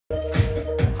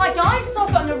Alright guys, so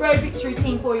I've got an aerobics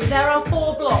routine for you. There are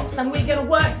 4 blocks and we're going to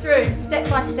work through them step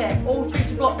by step, all through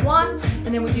to block 1,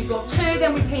 and then we do block 2,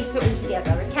 then we piece it all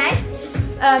together, okay?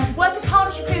 Work as hard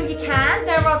as you feel you can.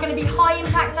 There are going to be high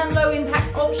impact and low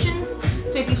impact options.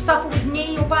 So if you suffer with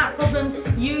knee or back problems,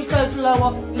 use those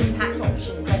lower impact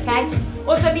options, okay?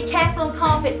 Also be careful on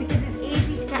carpet because it's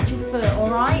easy to catch your foot,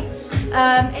 alright?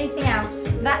 Anything else?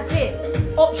 That's it.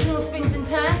 Optional spins and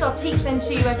turns, I'll teach them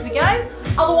to you as we go.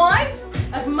 Otherwise,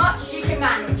 as much as you can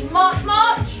manage. March,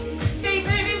 march. Feet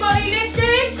moving, body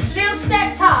lifted. Little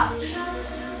step touch.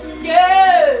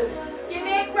 Good. Give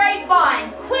me a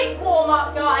grapevine. Quick warm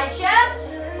up, guys, yeah?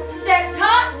 Step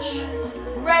touch.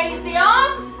 Raise the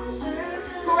arm.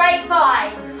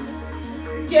 Grapevine.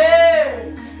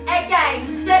 Good. Again,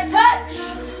 step touch.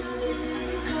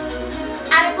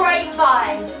 And a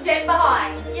grapevine. Step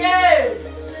behind. Good.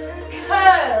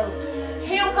 Curl.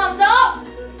 Heel comes up.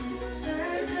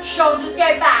 Shoulders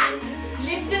go back.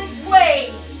 Lift and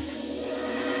squeeze.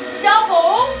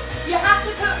 Double. You have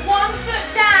to put one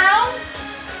foot down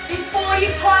before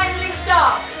you try and lift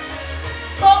up.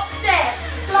 Box step.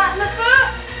 Flatten the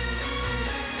foot.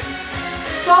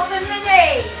 Soften the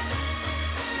knee.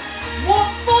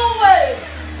 Walk forward.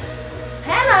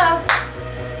 Hello.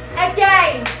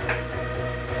 Again.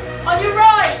 On your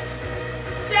right.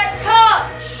 Step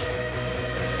touch.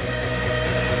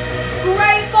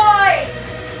 Grapevine.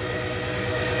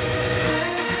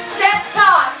 Step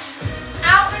touch.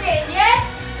 Out and in,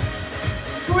 yes?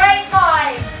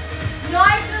 Grapevine.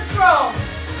 Nice and strong.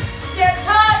 Step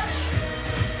touch.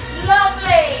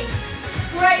 Lovely.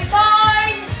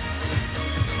 Grapevine.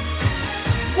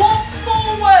 Walk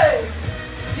forward.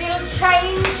 Little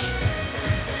change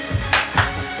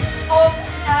of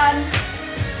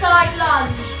side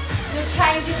lunge. The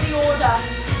change of the order.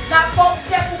 That box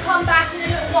step will come back in a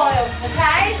little while,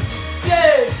 okay?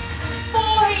 Good.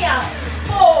 4 here.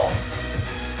 4.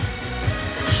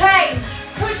 Change.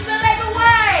 Push the leg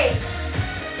away.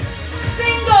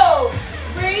 Single.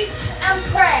 Reach and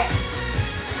press.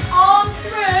 Arm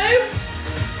through.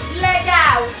 Leg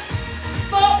out.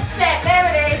 Box step. There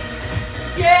it is.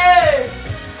 Good.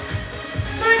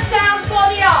 Foot down,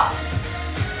 body up.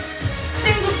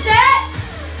 Single step.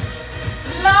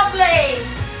 Lovely.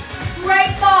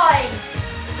 Grapevine.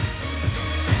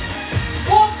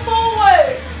 Walk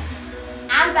forward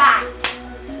and back.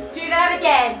 Do that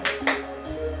again.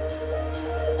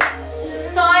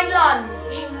 Side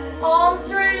lunge. Arm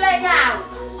through, leg out.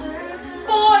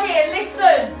 4 here,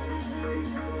 listen.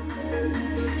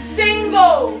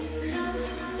 Singles.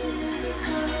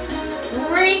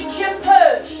 Reach and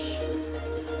push.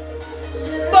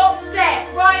 Box step,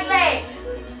 right leg.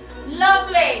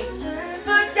 Lovely.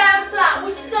 Foot down flat.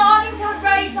 We're starting to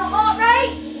raise the heart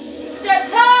rate. Step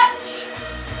touch.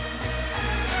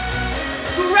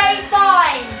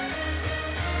 Grapevine.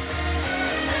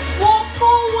 Walk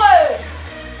forward.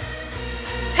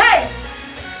 Hey.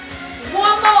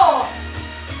 1 more.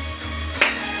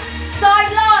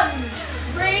 Side lunge.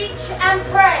 Reach and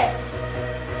press.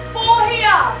 4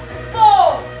 here.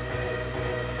 4.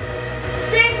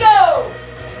 Single.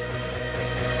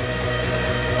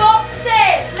 Box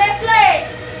step. Left leg.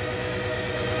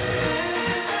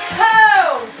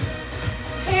 Curl.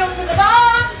 Heel to the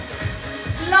bar.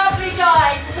 Lovely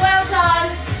guys, well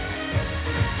done.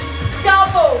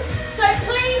 Double. So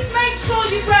please make sure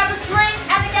you grab a drink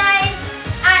and again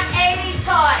at any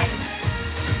time.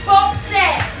 Box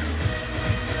step.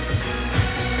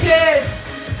 Good.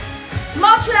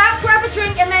 March it out, grab a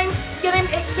drink and then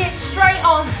get straight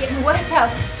on. Get my words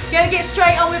out. Gonna get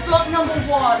straight on with block number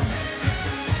 1.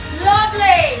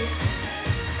 Lovely.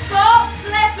 Box,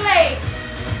 left leg.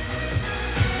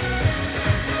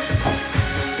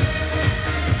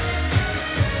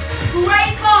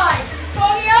 Grapevine.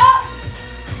 Body up.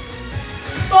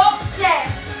 Box step.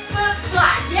 Foot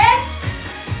flat, yes?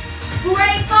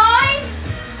 Grapevine.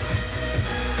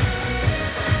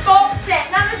 Box step.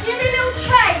 Now let's give me a little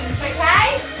change,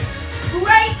 okay?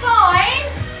 Grapevine.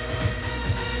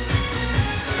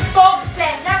 Box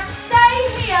step. Now stay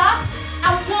here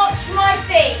and watch my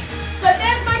feet. So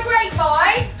there's my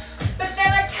grapevine, but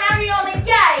then I carry on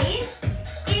again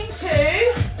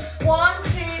into 1, 2,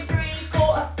 3,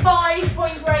 4, a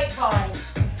 5-point grapevine.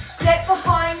 Step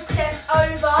behind, step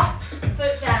over,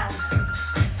 foot down.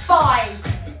 5.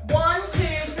 1,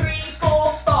 2, 3,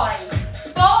 4,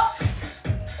 5. Box.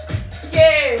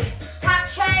 Good. Tap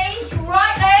change,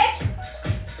 right leg.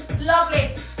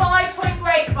 Lovely. 5-point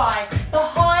grapevine.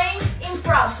 Behind, in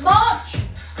front. March.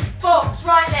 Box,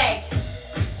 right leg.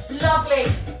 Lovely.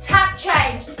 Tap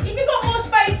change. If you've got more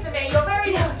space than me, you're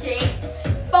very lucky.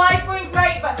 5-point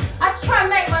grapevine. I had to try and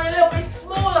make mine a little bit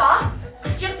smaller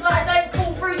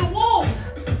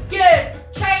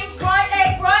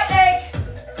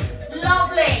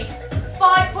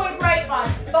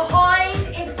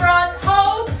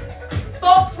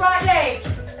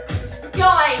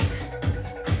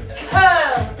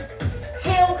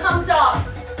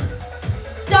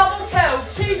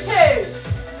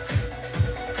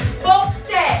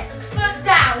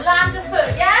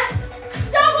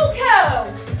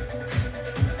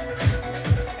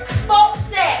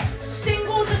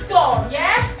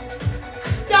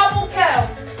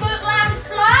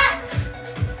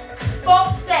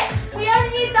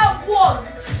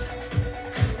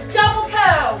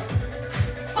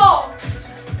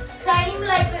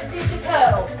did the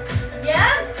curl.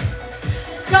 Yeah?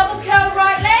 Double curl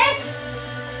right leg,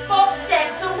 box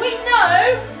step. So we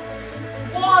know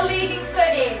what our leading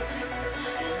foot is.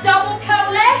 Double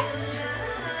curl left,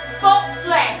 box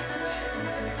left.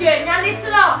 Good, now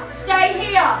listen up, stay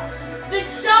here. The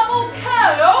double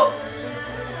curl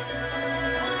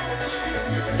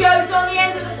goes on the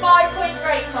end of the 5-point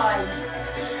grapevine.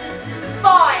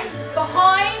 5,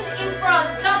 behind, in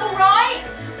front, double right,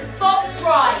 box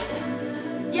right.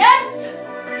 Yes?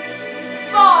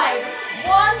 5,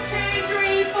 1, 2,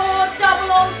 3, 4,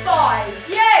 double on 5.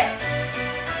 Yes?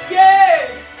 Good.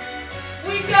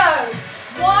 We go.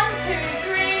 1, 2,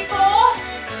 3, 4,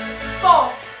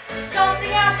 box.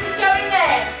 Something else is going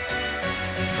there.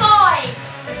 5,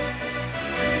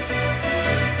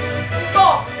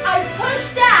 box. I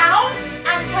push down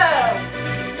and curl.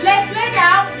 Left leg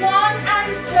out, 1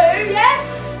 and 2,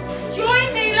 yes?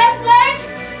 Join me, left leg,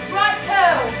 right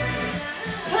curl.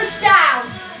 Push down,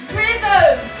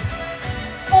 rhythm,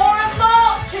 or a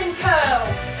march and curl.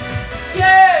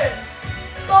 Good.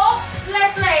 Box,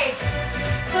 left leg.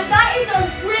 So that is a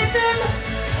rhythm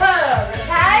curl,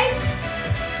 okay?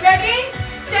 Ready?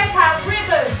 Step out,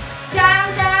 rhythm.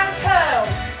 Down, down, curl.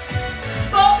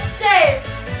 Box step.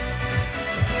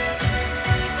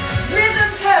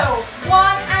 Rhythm curl,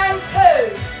 1 and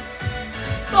 2.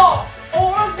 Box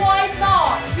or a wide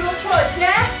march, your choice,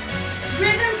 yeah?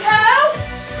 Rhythm curl.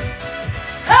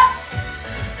 Up.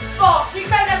 Box, you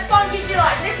can make that as funky as you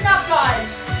like. Listen up,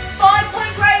 guys.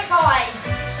 5-point grapevine.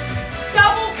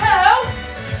 Double curl.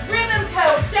 Rhythm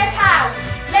curl, step out.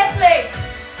 Left leg.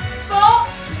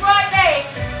 Box, right leg.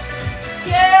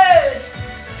 Good.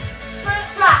 Foot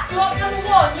flat, block number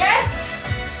 1, yes?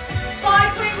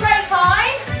 5-point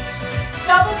grapevine.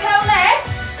 Double curl left.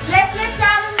 Left leg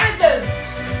down and rhythm.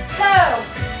 Curl.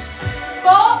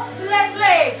 Box, left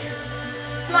leg.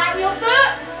 Flatten your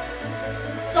foot.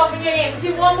 Soften your hip.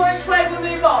 Do one more each way, we'll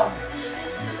move on.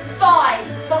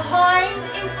 5, behind,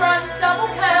 in front, double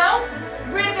curl.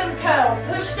 Rhythm curl,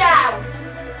 push down.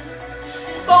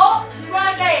 Box,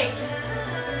 right leg.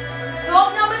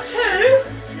 Block number 2,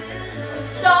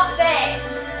 start there.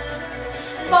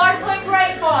 5-point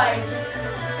grapevine.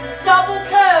 Double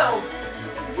curl.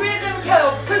 Rhythm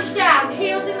curl, push down,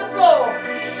 heels in the floor.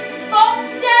 Box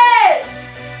step.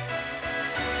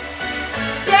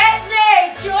 Step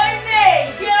knee, join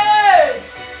me, good.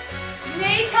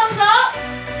 Knee comes up.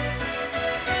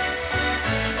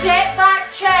 Step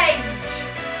back, change.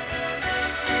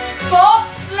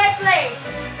 Box, left leg.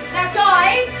 Now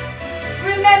guys,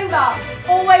 remember,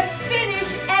 always finish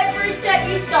every step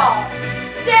you start.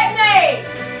 Step knee.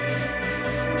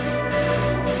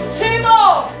 2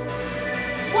 more.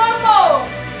 1 more.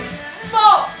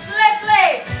 Box, left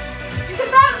leg. You can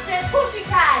bounce it, of course you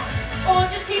can. Or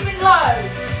just keep it low.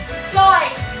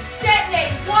 Guys, step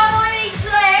knee, 1 on each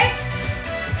leg.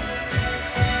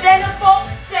 Then a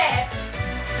box step.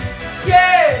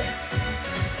 Good.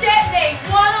 Step knee,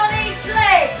 1 on each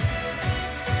leg.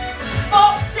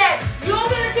 Box step. You're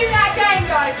going to do that again,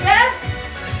 guys, yeah?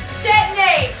 Step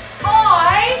knee.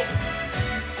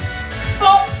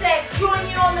 Box step, join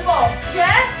you on the box,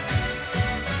 yeah?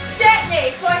 Step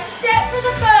knee. So I step for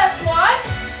the first one.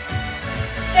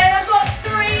 Then I've got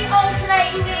 3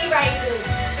 alternating knee raises.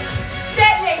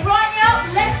 Step knee, right knee up,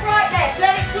 left, right, left.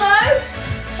 Let it flow.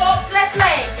 Box, left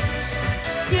leg.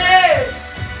 Good.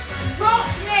 Rock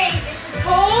knee, this is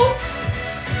called.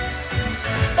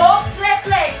 Box, left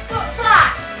leg, foot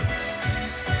flat.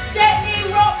 Step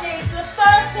knee, rock knee. So the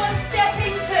first one, step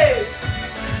into.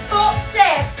 Box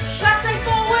step, chassé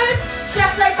forward,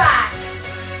 chassé back.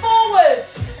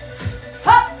 Forwards.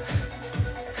 Hup.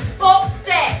 Box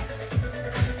step.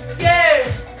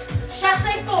 Good.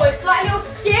 Chassé forward, it's like a little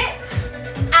skip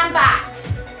and back.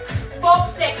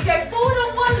 Box step, you go forward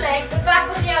on one leg but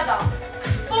back on the other.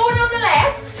 Forward on the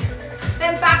left,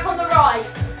 then back on the right.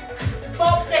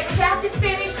 Box step, because you have to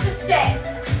finish the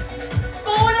step.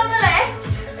 Forward on the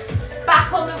left,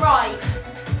 back on the right.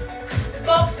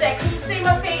 Box step, can you see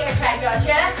my feet okay guys,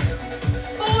 yeah?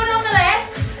 Forward on the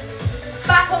left,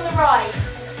 back on the right.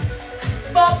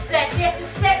 Box step, so you have to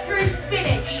step through to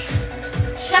finish.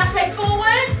 Chassé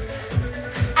forwards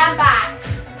and back.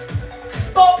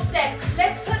 Box step,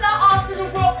 let's put that after the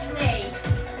rock knee.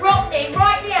 Rock knee,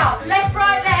 right knee up, left,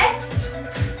 right, left.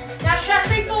 Now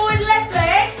chassé forward, left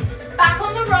leg, back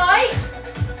on the right.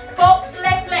 Box,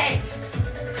 left leg.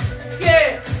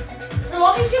 Good. So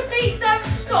long as your feet don't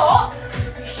stop,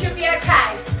 you should be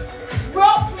okay.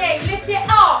 Rock knee, lift it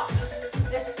up.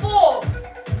 There's 4.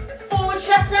 Forward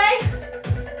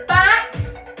chassé, back,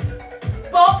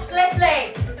 box, left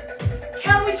leg.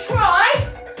 Can we try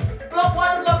block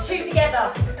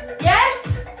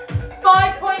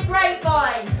 5-point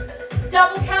grapevine.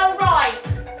 Double curl right.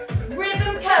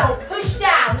 Rhythm curl. Push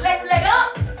down. Left leg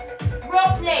up.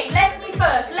 Rock knee. Left knee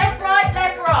first. Left, right,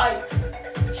 left, right.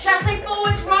 Chassé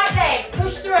forwards, right leg.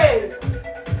 Push through.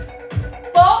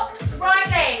 Box, right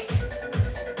leg.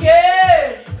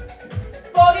 Good.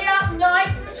 Body up,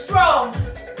 nice and strong.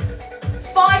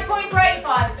 5-point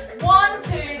grapevine. 1,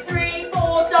 2, 3,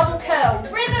 4, double curl.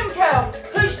 Rhythm curl.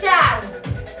 Push down.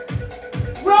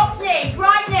 Rock knee,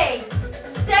 right knee.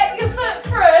 Step your foot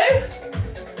through.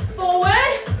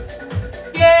 Forward.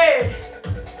 Good.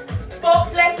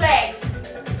 Box left leg.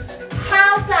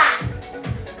 How's that?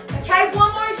 Okay,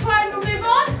 one more each way and we'll move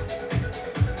on.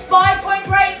 5-point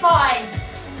grapevine.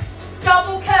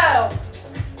 Double curl.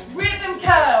 Rhythm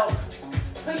curl.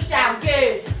 Push down,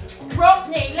 good. Rock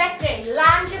knee, left knee.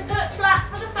 Land your foot flat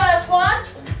for the first one.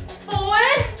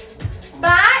 Forward.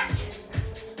 Back.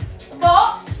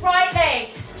 Box, right leg.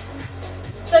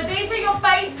 So these are your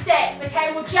base steps,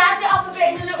 okay? We'll jazz it up a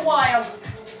bit in a little while.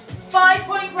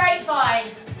 5-point grapevine.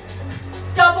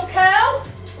 Double curl.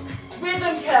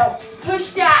 Rhythm curl.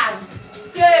 Push down.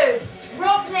 Good.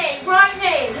 Rock knee, right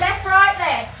knee. Left, right,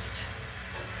 left.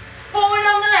 Forward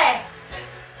on the left.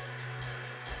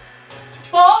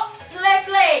 Box, left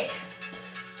leg.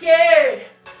 Good.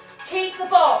 Keep the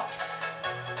box.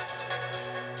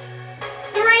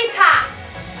 3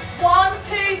 taps. 1,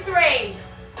 2, 3.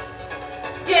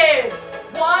 Good.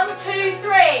 1, 2,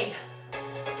 3.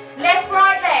 Left,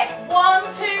 right, left. 1,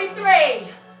 2, 3.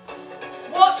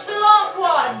 Watch the last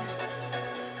one.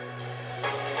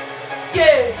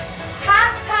 Good.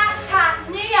 Tap, tap, tap.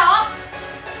 Knee up.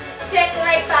 Step the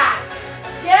leg back.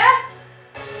 Yeah?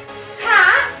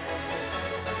 Tap.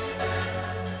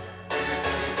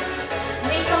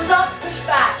 Knee comes up, push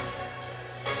back.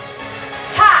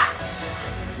 Tap.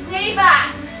 Knee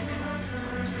back.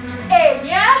 In,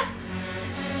 yeah?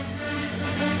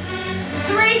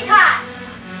 3 tap.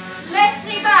 Left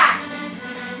knee back.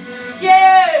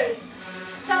 Good.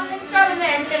 Something's going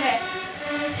there in a minute.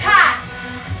 Tap.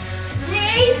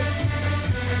 Knee.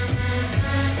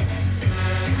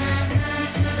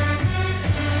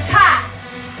 Tap.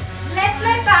 Left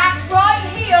leg back, right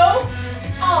heel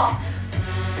up.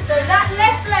 So that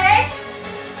left leg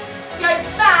goes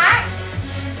back,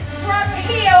 front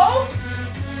heel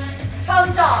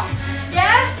comes up.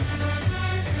 Yeah?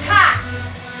 Tap.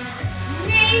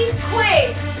 Knee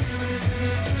twist.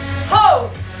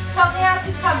 Hold. Something else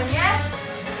is coming, yeah?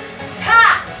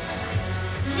 Tap.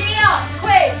 Knee up,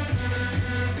 twist.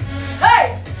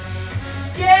 Hey.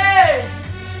 Good.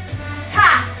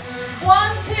 Tap.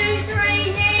 1, 2,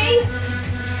 3, knee.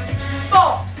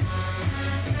 Box.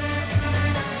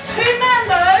 2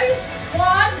 Mambos.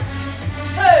 1,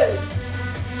 2.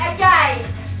 Again.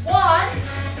 1,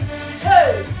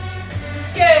 2.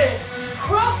 Good.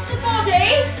 Cross the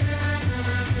body.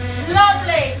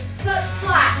 Lovely. Foot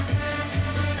flat.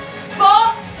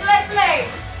 Box, left leg.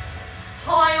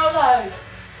 High or low.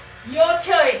 Your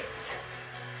choice.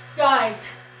 Guys,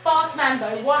 fast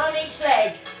Mambo, 1 on each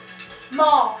leg.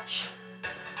 March.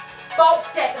 Box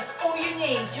step, that's all you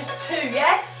need. Just 2,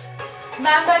 yes?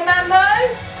 Mambo,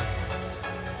 Mambo.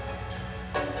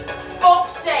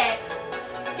 Box step.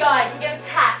 Guys, we're going to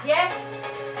tap, yes?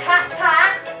 Tap,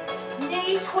 tap.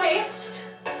 Knee twist.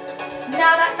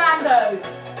 Now that Mambo.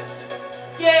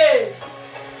 Good.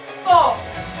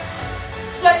 Box.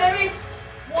 So there is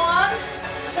 1,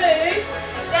 2,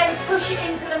 then push it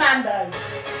into the Mambo.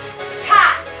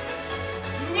 Tap.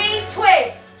 Knee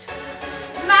twist.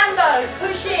 Mambo.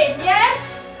 Push in,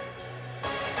 yes?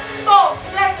 Box.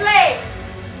 Left leg.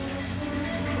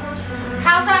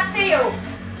 How's that feel?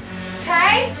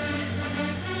 Okay?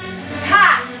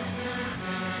 Tap.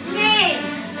 Knee.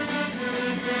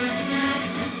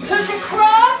 Push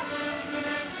across.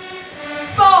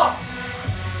 Box.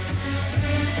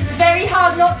 It's very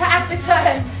hard not to add the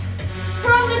turns.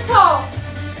 From the top.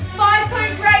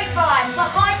 5-point grapevine.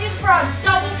 Behind in front.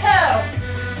 Double curl.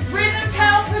 Rhythm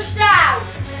curl. Push down.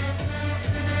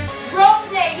 Rock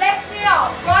knee. Left knee up.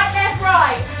 Right, left,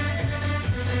 right.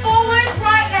 Forward.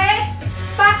 Right leg.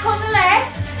 Back on the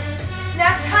left.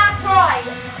 Now tap right.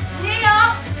 Knee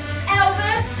up.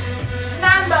 Elbows.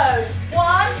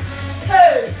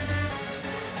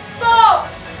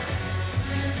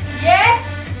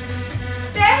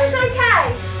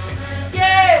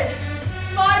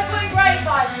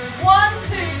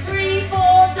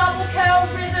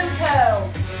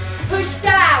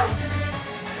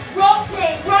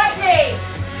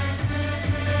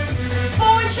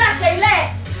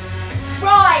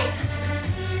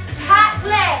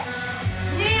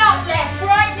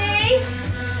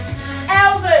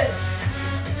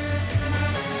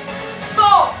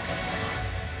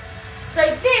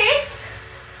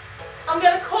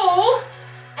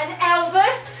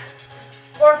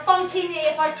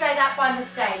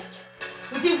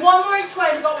 do one more each way.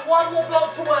 We've got one more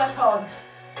block to work on.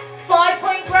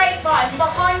 5-point grapevine,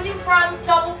 behind in front,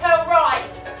 double curl right.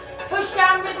 Push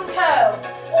down, rhythm curl,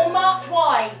 or march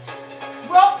wide.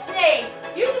 Rock knee.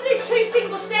 You can do 2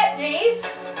 single step knees.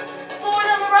 Forward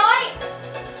on the right.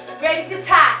 Ready to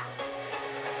tap.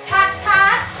 Tap,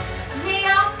 tap. Knee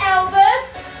up,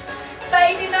 elbows.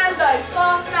 Baby mambo,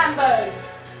 fast mambo.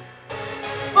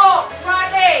 Box,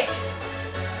 right leg.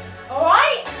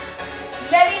 Alright?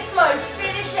 Let it flow.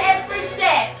 Finish every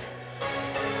step.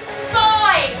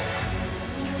 5.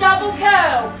 Double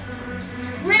curl.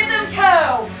 Rhythm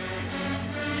curl.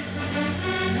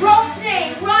 Rock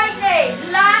knee, right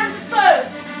knee. Land the foot.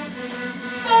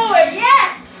 Forward,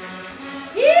 yes.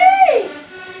 Yee.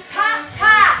 Tap,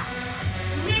 tap.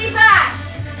 Knee back.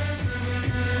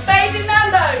 Baby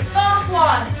mambo, fast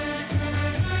one.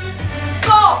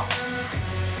 Box.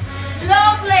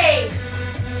 Lovely.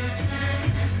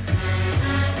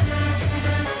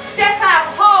 Step out,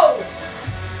 hold.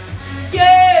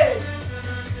 Good.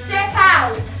 Step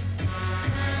out.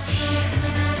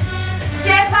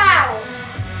 Step out.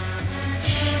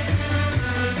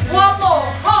 One more,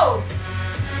 hold.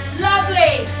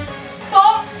 Lovely.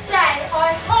 Box stay,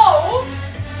 I hold.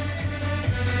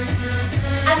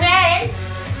 And then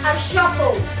I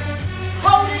shuffle.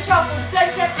 Hold and shuffle. So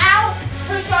step out,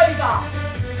 push over.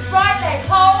 Right leg,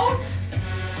 hold.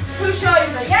 Push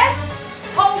over, yes?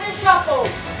 Hold and shuffle.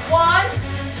 1,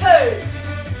 2.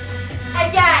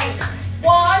 Again.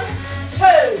 1,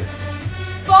 2.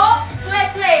 Box,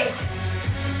 left leg.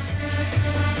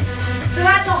 So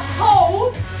that's a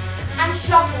hold and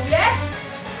shuffle, yes?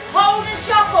 Hold and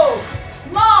shuffle.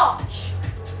 March.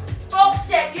 Box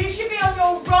step. You should be on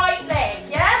your right leg,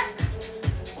 yeah?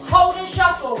 Hold and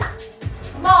shuffle.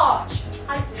 March.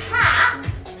 I tap.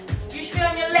 You should be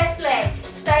on your left leg.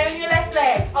 Stay on your left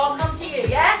leg. I'll come to you,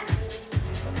 yeah?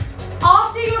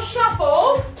 After your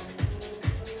shuffle,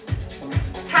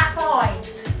 tap behind.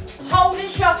 Hold and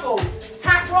shuffle.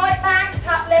 Tap right back,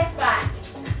 tap left back.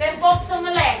 Then box on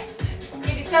the left.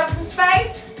 Give yourself some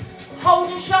space. Hold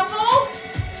and shuffle.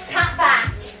 Tap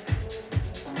back.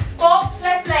 Box,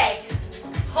 left leg.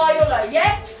 High or low,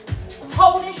 yes?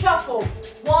 Hold and shuffle.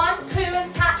 1, 2,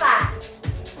 and tap back.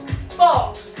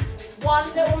 Box.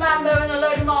 1 little mambo and a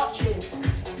load of marches.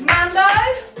 Mambo.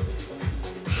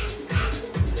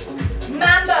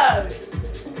 Mambo.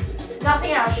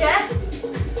 Nothing else, yeah?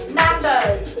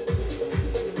 Mambo.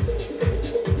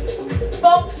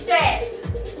 Box step.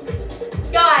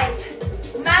 Guys,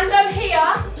 mambo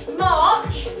here,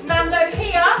 march, mambo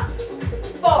here,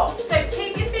 box. So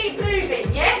keep your feet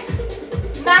moving, yes?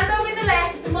 Mambo with the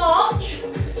left, march,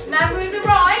 mambo with the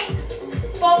right,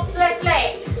 box left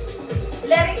leg.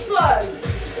 Let it flow.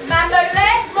 Mambo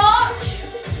left, march,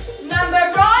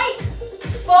 mambo right,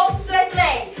 box left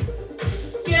leg.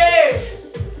 Good.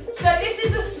 So this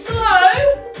is a slow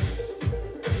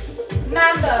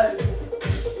mambo.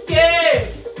 Good.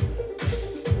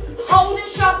 Hold and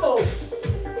shuffle.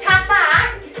 Tap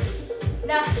back.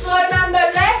 Now slow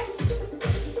mambo left,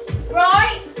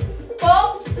 right,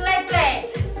 box, left leg.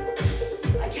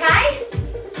 Okay?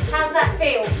 How's that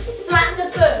feel? Flatten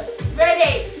the foot.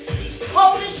 Ready?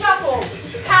 Hold and shuffle.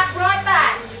 Tap right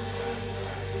back.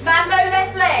 Mambo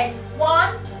left leg.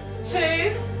 1,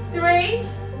 2, 3.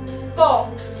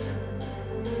 Box.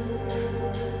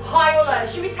 High or low?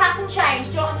 Should we tap and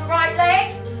change? Do it on the right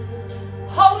leg?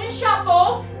 Hold and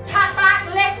shuffle. Tap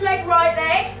back, left leg, right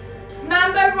leg.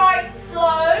 Mambo right,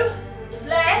 slow.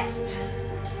 Left.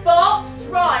 Box,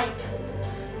 right.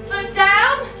 Foot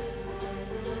down.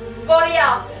 Body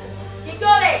up. You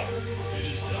got it.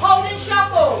 Hold and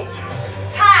shuffle.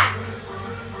 Tap.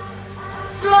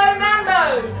 Slow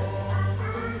mambo.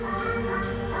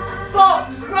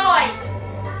 Box, right.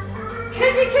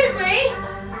 Could we?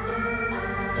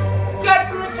 Go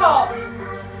from the top.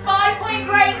 5-point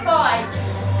grapevine.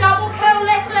 Double curl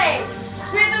left leg.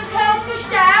 Rhythm curl, push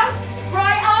down.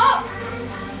 Right up.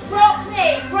 Rock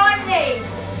knee, right knee.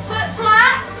 Foot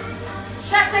flat.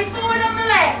 Chassé forward on the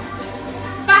left.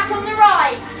 Back on the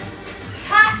right.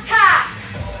 Tap, tap.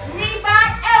 Knee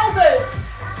back, elbows.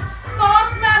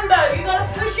 Fast mambo. You've got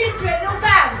to push into it, little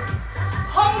bounce.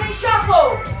 Hold and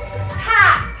shuffle.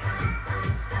 Tap.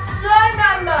 Slow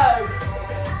mambo.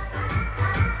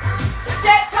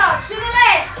 Step touch to the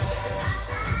left.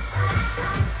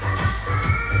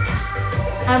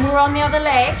 And we're on the other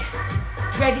leg,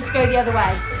 ready to go the other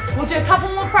way. We'll do a couple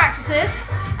more practices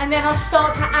and then I'll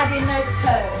start to add in those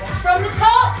turns. From the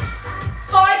top,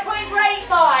 5-point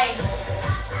grapevine,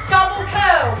 double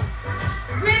curl,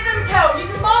 rhythm curl. You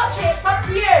can march it, it's up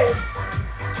to you.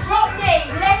 Rock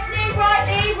knee,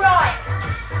 right.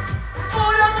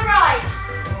 Forward on the right,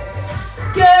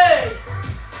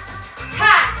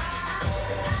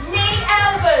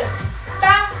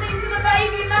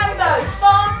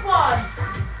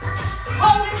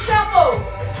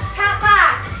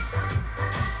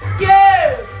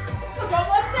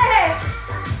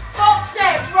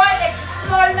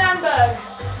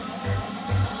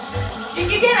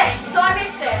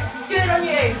 Good on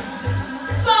you.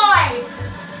 5.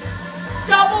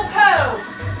 Double curl.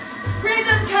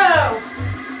 Rhythm curl.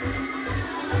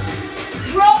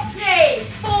 Rock knee.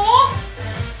 4.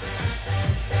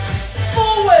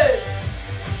 Forward.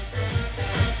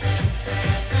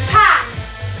 Tap.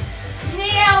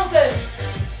 Knee Elvis.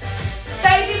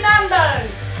 Baby Mambo.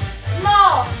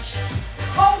 March.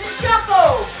 Hold and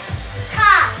shuffle.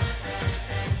 Tap.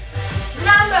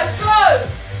 Mambo slow.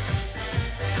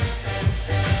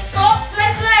 Box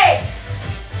left leg.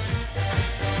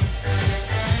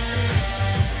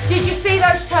 Did you see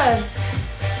those turns?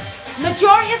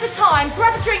 Majority of the time,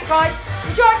 grab a drink guys,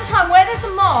 majority of the time where there's a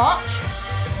march,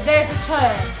 there's a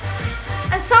turn.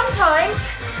 And sometimes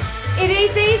it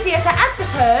is easier to add the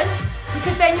turn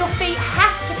because then your feet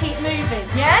have to keep moving,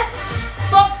 yeah?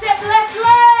 Box step left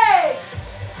leg.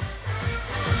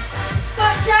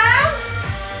 Foot down.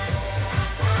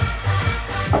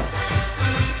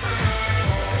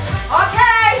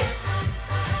 Okay.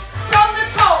 From the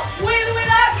top, with or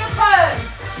without your turn.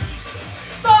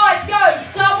 5, go.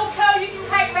 Double curl you can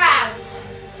take round.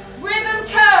 Rhythm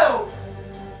curl.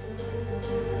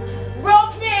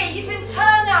 Rock knee, you can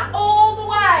turn that all the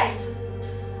way.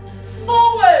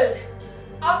 Forward.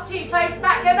 Up to you, face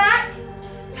back, go back.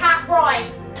 Tap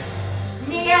right.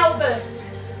 Knee Elvis.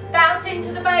 Bounce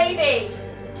into the baby.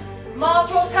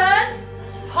 March or turn.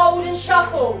 Hold and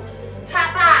shuffle.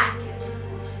 Tap back.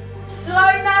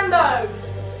 Slow Mambo.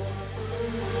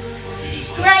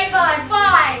 Grapevine.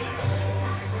 5.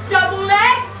 Double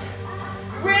left.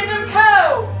 Rhythm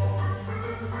curl.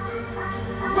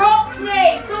 Rock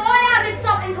knee. So I added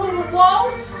something called a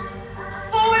waltz.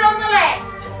 Forward on the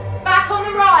left. Back on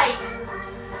the right.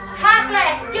 Tap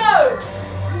left. Go.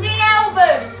 Knee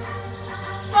Elvis.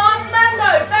 Fast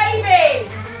Mambo. Baby.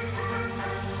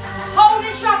 Hold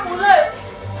and shuffle. Look.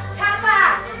 Tap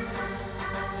back.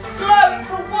 Slow.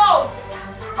 It's a waltz.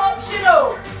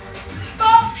 Optional.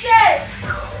 Box step.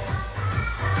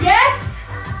 Yes?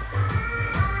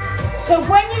 So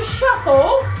when you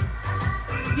shuffle,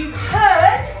 you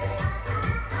turn,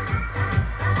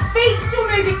 feet still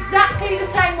move exactly the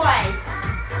same way.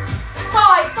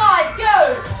 5, 5,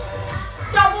 go.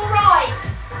 Double right.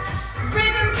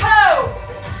 Rhythm curl.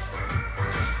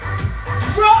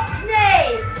 Rock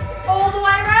knee. All the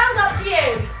way around, up to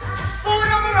you.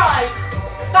 Forward on the right.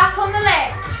 Back on the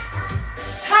left.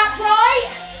 Tap right.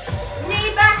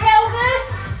 Knee back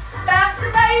Elvis. Bounce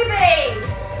the baby.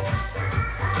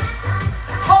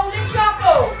 Hold and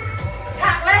shuffle.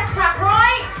 Tap left, tap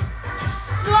right.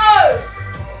 Slow.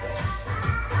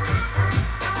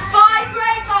 5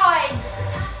 grapevine.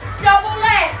 Double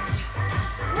left.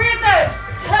 Rhythm.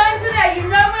 Turn to there. You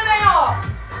know where they are.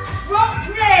 Rock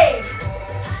knee.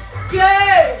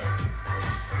 Good.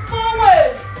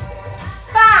 Forward.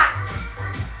 Back.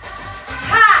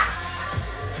 Tap.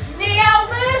 Knee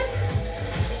Elvis.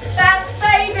 Bounce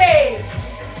baby.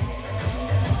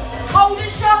 Hold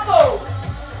and shuffle.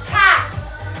 Tap.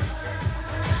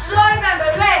 Slow Mambo.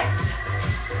 Left.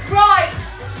 Right.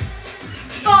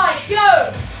 5.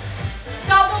 Go.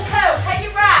 Double curl. Take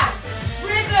it round.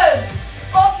 Rhythm.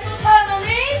 Optional turn on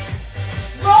these.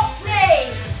 Rock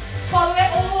knee. Follow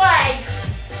it all the way.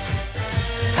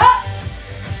 Up.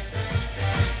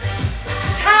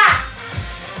 Tap.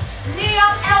 Knee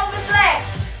up, Elvis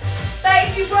left.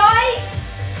 Baby right.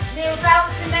 Knee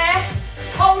bounce in there.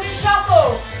 Hold and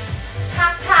shuffle.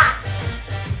 Tap, tap.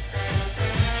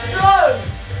 Slow.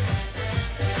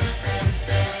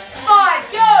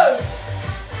 5, go.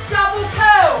 Double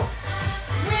curl.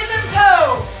 Rhythm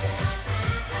curl.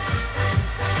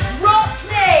 Rock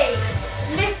knee.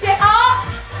 Lift it up.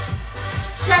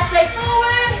 Chassé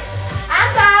forward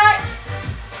and back.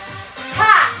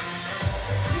 Tap.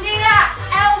 Knee up,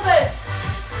 Elvis.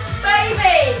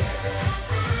 Baby.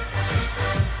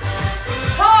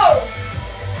 Hold.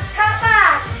 Tap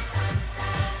back.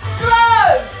 Slow.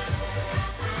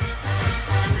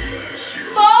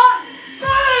 Box.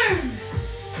 Boom.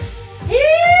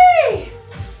 Yee.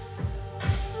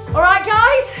 All right,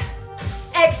 guys.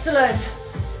 Excellent.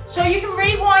 So you can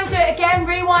rewind, do it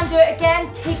again,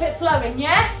 keep it flowing,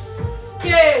 yeah?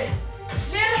 Good.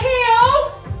 Little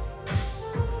heel.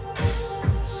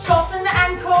 Soften the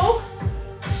ankle,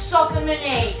 soften the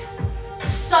knee.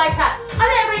 Side tap. I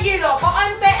don't know about you lot, but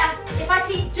I'm better if I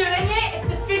keep doing it, if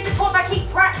the physical, if I keep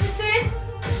practicing.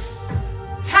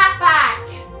 Tap back.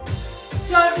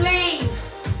 Don't lean.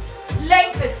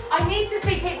 Lengthen. I need to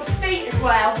see people's feet as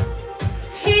well.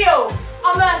 Heel.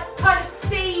 I'm a kind of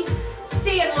see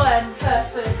and learn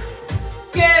person.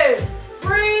 Good.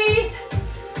 Breathe.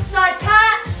 Side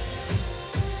tap.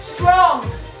 Strong.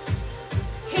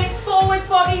 Hips forward,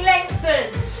 body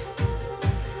lengthened.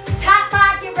 Tap.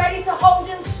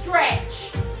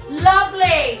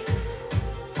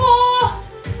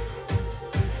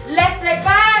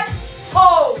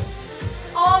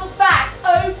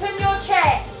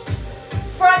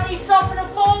 soften and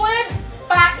forward,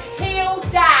 back heel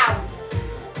down.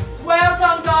 Well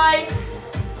done, guys.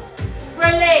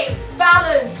 Release,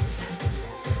 balance.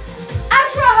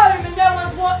 As you're at home and no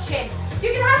one's watching,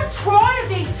 you can have a try of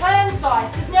these turns,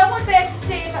 guys, because no one's there to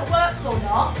see if it works or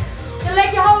not. The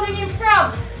leg you're holding in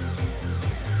front.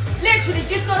 Literally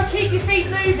just got to keep your feet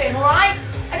moving, all right?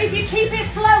 And if you keep it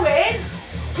flowing,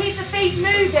 keep the feet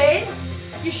moving,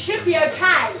 you should be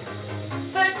okay.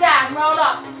 Foot down, roll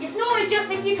up. It's normally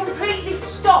just if you completely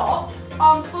stop,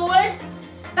 arms forward,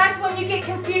 that's when you get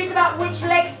confused about which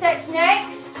leg steps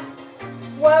next.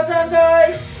 Well done,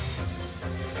 guys.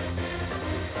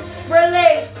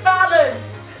 Release,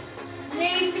 balance.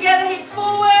 Knees together, hips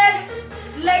forward.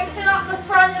 Lengthen up the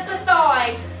front of the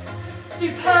thigh.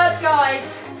 Superb,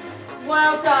 guys.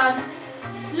 Well done.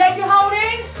 Leg you're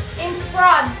holding in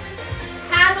front.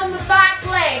 Hand on the back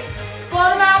leg.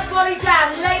 Bottom out, body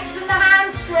down. Lengthen the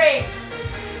hamstring.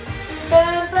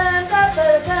 Burn, burn, burn,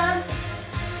 burn, burn.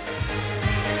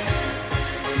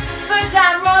 Foot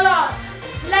down, roll up.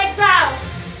 Legs out.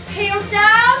 Heels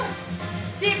down.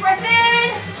 Deep breath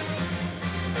in.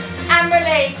 And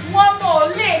release. One more.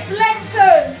 Lift,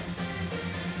 lengthen.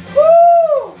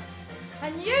 Woo!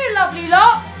 And you, lovely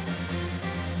lot.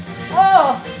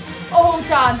 Oh, all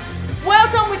done. Well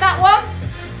done with that one.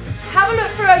 Have a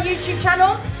look through our YouTube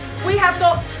channel. We have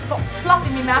got fluff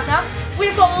in my mouth now.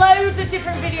 We've got loads of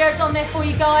different videos on there for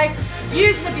you guys.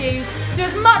 Use and abuse. Do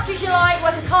as much as you like,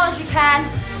 work as hard as you can,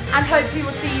 and hopefully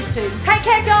we'll see you soon. Take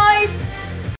care, guys.